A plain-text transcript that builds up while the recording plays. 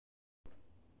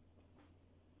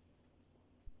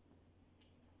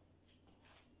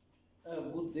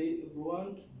Good day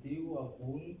everyone. Today we are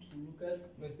going to look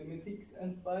at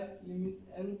Mathematics-N5 limits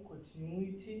and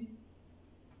continuity,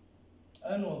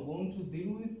 and we're going to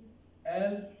deal with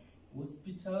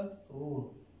L.Hospital's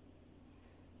rule.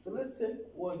 So let's take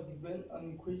we're given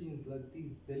an equations like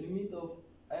this: the limit of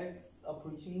x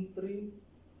approaching 3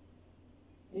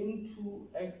 into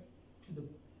x to the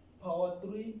power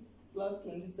 3 plus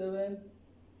 27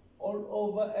 all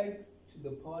over x to the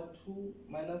power 2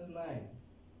 minus 9.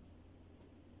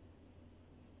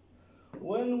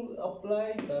 When we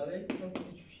apply direct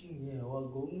substitution here, we're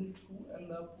going to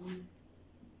end up with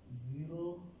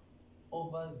 0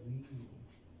 over 0.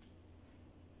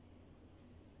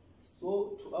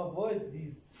 So to avoid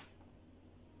this,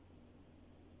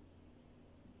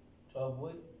 to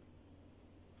avoid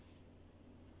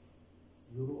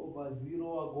 0 over 0,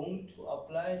 we're going to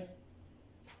apply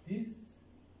this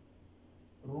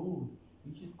rule,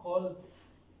 which is called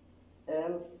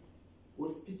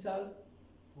L.Hospital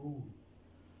rule.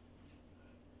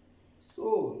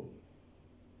 So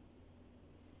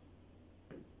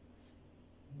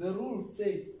the rule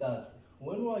states that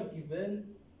when we are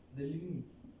given the limit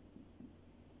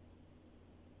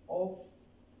of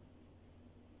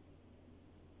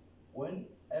when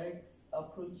x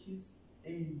approaches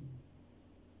a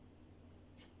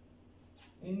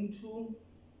into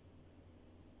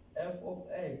f of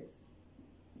x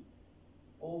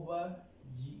over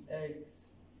gx,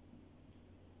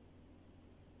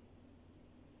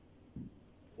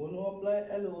 when we apply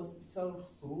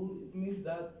L.Hospital's rule, it means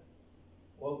that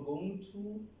we're going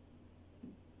to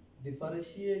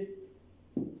differentiate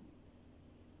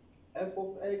f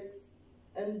of x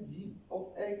and g of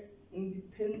x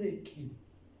independently.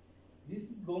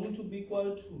 This is going to be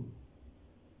equal to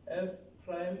f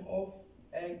prime of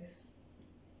x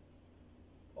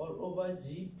all over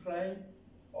g prime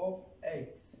of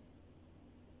x.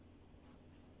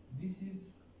 This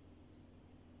is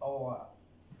our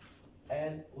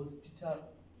L.Hospital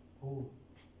rule.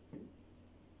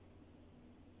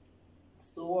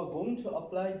 So we're going to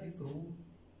apply this rule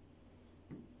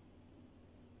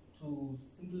to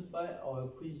simplify our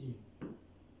equation.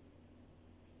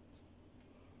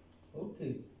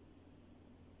 Okay.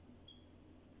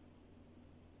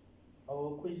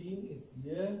 Our equation is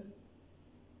here.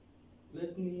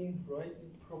 Let me write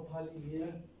it properly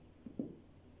here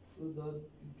so that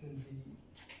it can be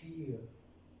clear.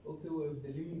 Okay, we have the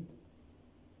limit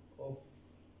of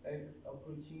x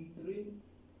approaching 3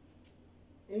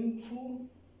 into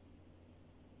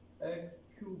x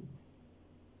cubed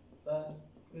plus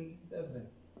 27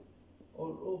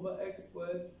 all over x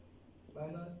squared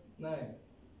minus 9.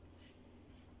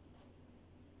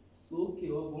 So okay,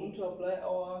 we're going to apply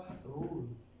our rule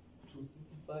to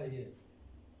simplify here.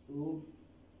 So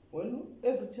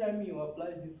every time you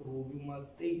apply this rule, you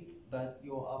must state that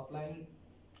you're applying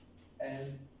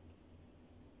an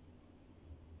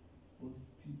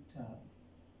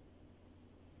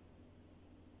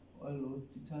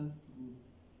L.Hospital's rule.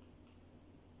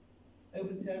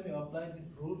 Every time you apply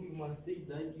this rule, you must state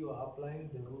that you are applying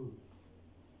the rule.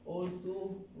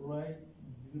 Also write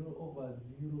 0 over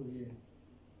 0 here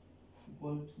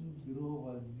equal to 0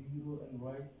 over 0 and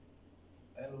write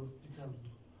L.Hospital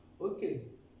rule. Okay,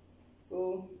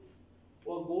 so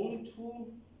we're going to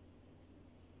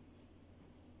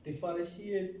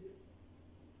differentiate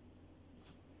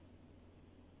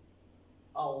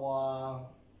our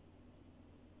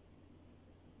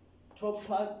top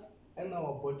part and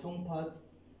our bottom part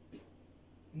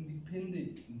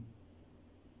independently,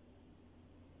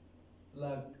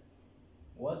 like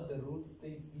what the rule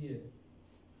states here.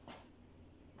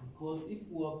 Because if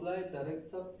we apply direct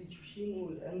substitution,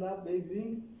 we'll end up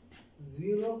having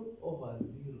 0 over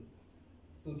 0.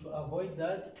 So to avoid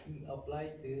that, we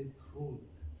apply the rule.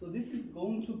 So this is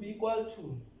going to be equal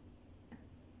to,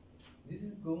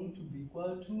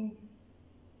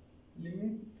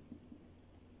 limit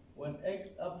when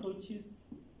x approaches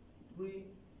 3.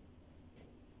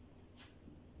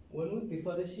 When we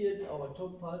differentiate our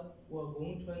top part, we are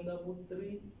going to end up with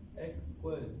 3x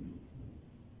squared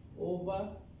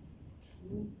over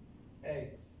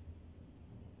 2x.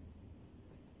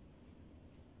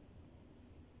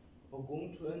 We're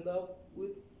going to end up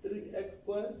with 3x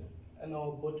squared, and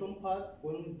our bottom part,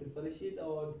 when we differentiate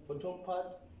our bottom part,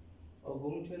 we're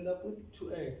going to end up with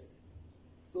 2x.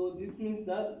 So this means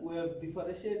that we have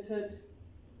differentiated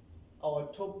our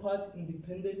top part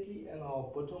independently and our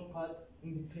bottom part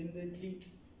independently,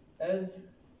 as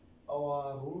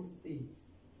our rule states,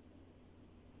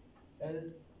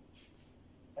 as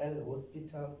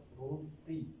L.Hospital's rule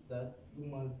states that you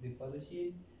must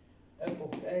differentiate f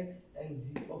of x and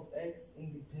g of x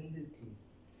independently.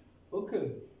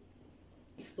 Okay,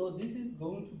 so this is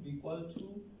going to be equal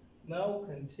to, now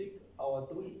we can take our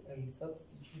 3 and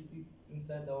substitute it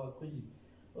inside our equation.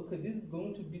 Okay, this is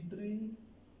going to be 3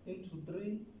 into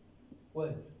 3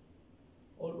 squared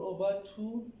all over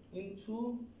 2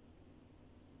 into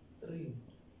 3.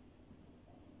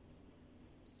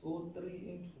 So 3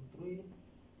 into 3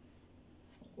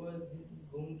 squared, this is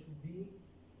going to be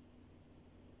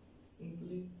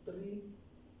simply 3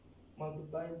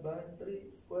 multiplied by 3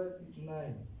 squared is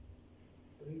 9.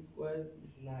 3 squared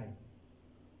is 9.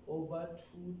 Over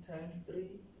 2 times 3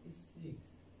 is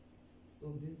 6.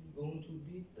 So this is going to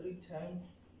be 3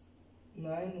 times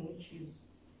 9, which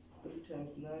is 3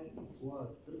 times 9 is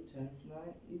what? 3 times 9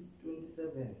 is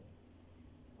 27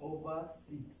 over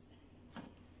 6.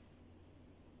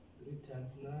 3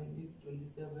 times 9 is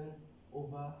 27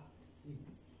 over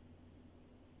 6.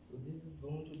 So this is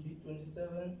going to be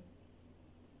 27.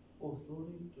 Oh,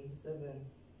 sorry, it's 27.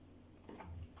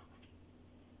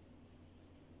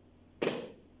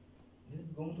 This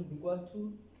is going to be equal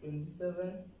to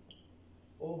 27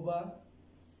 over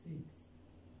 6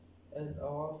 as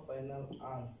our final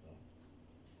answer.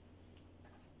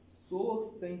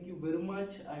 So thank you very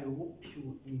much. I hope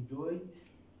you enjoyed,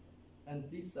 and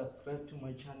please subscribe to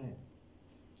my channel.